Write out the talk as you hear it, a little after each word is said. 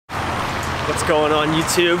What's going on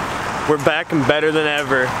YouTube? We're back and better than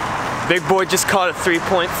ever. Big boy just caught a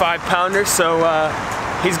 3.5 pounder, so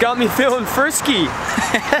he's got me feeling frisky.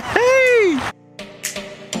 Hey!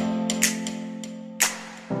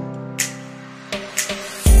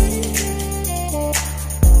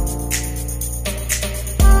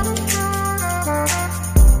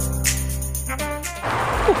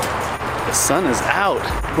 The sun is out.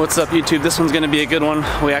 What's up YouTube? This one's gonna be a good one.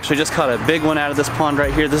 We actually just caught a big one out of this pond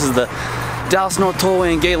right here. This is the Dallas North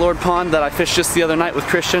Tollway and Gaylord Pond that I fished just the other night with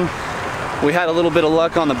Christian. We had a little bit of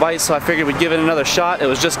luck on the bite, so I figured we'd give it another shot. It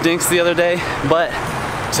was just dinks the other day, but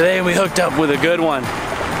today we hooked up with a good one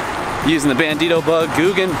using the Bandito Bug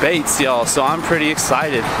Googan baits, y'all, so I'm pretty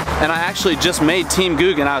excited. And I actually just made Team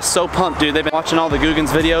Googan. I was so pumped, dude. They've been watching all the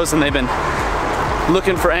Googan's videos and they've been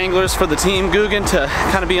looking for anglers for the Team Googan to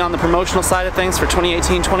kind of be on the promotional side of things for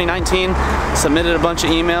 2018, 2019. Submitted a bunch of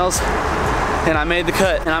emails and I made the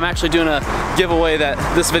cut. And I'm actually doing a giveaway that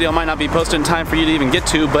this video might not be posted in time for you to even get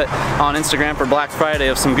to, but on Instagram for Black Friday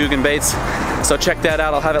of some Googan baits. So check that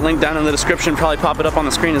out. I'll have it linked down in the description, probably pop it up on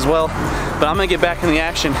the screen as well. But I'm gonna get back in the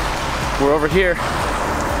action. We're over here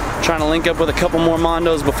trying to link up with a couple more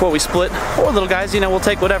Mondos before we split. Or little guys, you know, we'll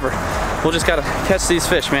take whatever. We'll just gotta catch these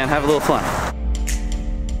fish, man. Have a little fun.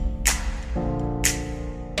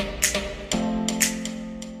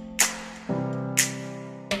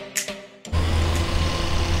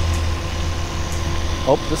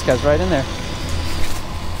 Oh, this guy's right in there.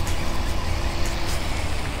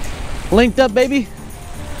 Linked up, baby.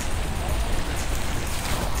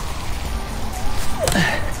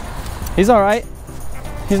 He's all right.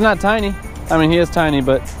 He's not tiny. I mean, he is tiny,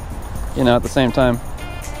 but you know, at the same time.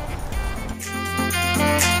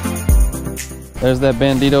 There's that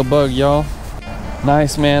Bandito Bug, y'all.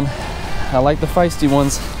 Nice, man. I like the feisty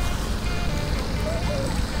ones.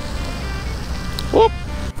 Whoop.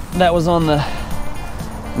 That was on the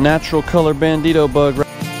natural color Bandito Bug.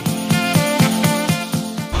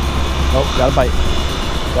 Oh, got a bite.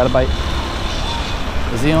 Got a bite.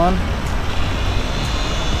 Is he on?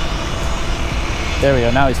 There we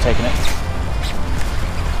go, now he's taking it.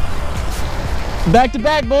 Back to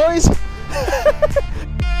back, boys!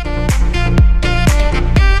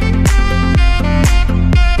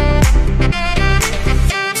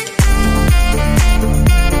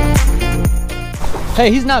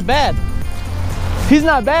 Hey, he's not bad. He's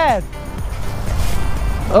not bad.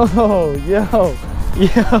 Oh, yo,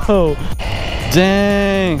 yo.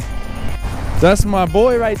 Dang. That's my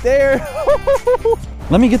boy right there.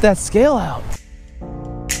 Let me get that scale out.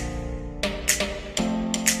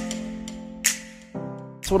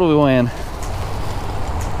 So what are we weighing?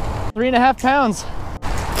 3.5 pounds.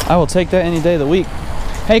 I will take that any day of the week.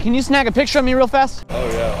 Hey, can you snag a picture of me real fast? Oh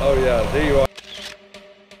yeah, there you are.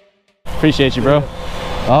 Appreciate you, bro.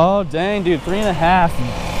 Oh, dang, dude,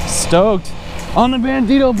 3.5. Stoked. On the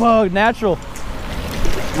Bandito Bug, natural.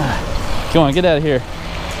 Come on, get out of here.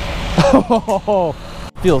 Oh,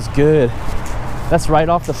 feels good. That's right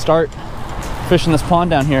off the start, fishing this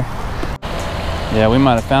pond down here. Yeah, we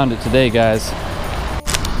might have found it today, guys.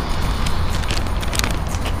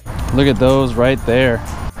 Look at those right there.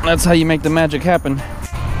 That's how you make the magic happen.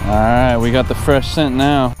 All right, we got the fresh scent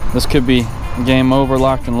now. This could be game over,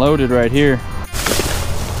 locked and loaded right here.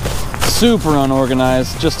 Super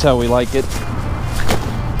unorganized, just how we like it.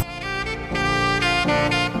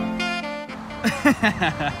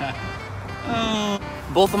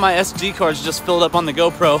 Both of my SD cards just filled up on the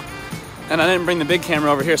GoPro, and I didn't bring the big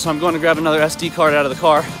camera over here, so I'm going to grab another SD card out of the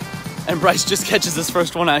car, and Bryce just catches this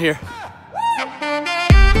first one out here.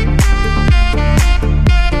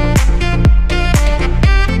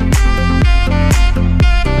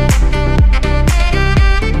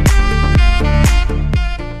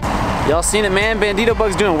 Y'all seen it, man? Bandito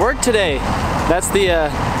Bug's doing work today. That's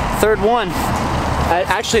the third one.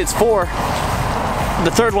 Actually, it's 4.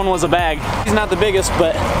 The third one was a bag. He's not the biggest,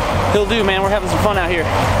 but he'll do, man. We're having some fun out here.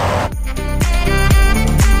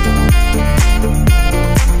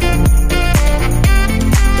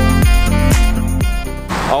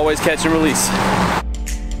 Always catch and release.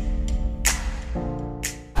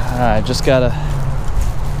 Alright, just got a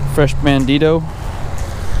fresh Bandito.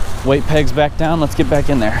 Weight pegs back down. Let's get back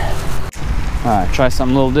in there. Alright, try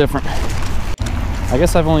something a little different. I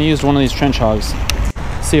guess I've only used one of these trench hogs.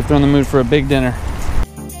 See if they're in the mood for a big dinner.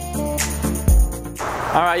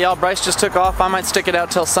 Alright, y'all, Bryce just took off. I might stick it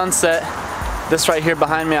out till sunset. This right here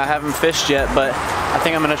behind me I haven't fished yet, but I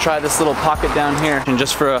think I'm going to try this little pocket down here and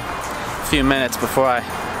just for a few minutes before I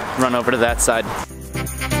run over to that side.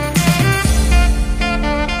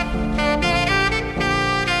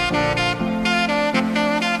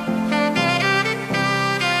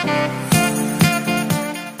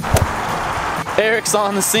 Eric's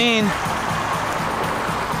on the scene.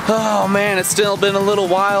 Oh man, it's still been a little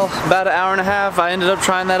while, about an hour and a half. I ended up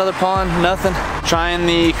trying that other pond, nothing. Trying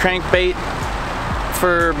the crankbait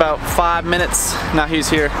for about 5 minutes. Now he's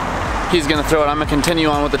here. He's gonna throw it. I'm gonna continue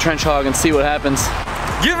on with the trench hog and see what happens.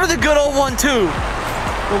 Give her the good old 1-2.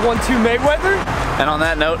 The 1-2 Mayweather? And on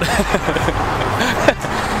that note,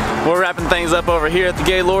 we're wrapping things up over here at the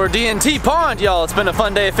Gaylord D&T Pond, y'all. It's been a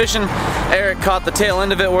fun day of fishing. Eric caught the tail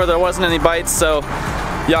end of it where there wasn't any bites, so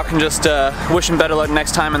y'all can just wish him better luck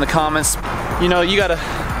next time in the comments. You know, you gotta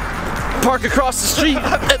park across the street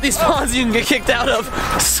at these ponds you can get kicked out of.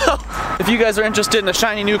 So, if you guys are interested in a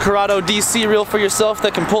shiny new Corrado DC reel for yourself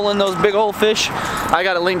that can pull in those big old fish, I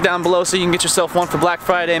got a link down below so you can get yourself one for Black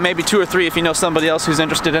Friday, maybe 2 or 3 if you know somebody else who's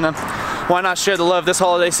interested in them. Why not share the love this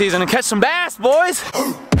holiday season and catch some bass, boys?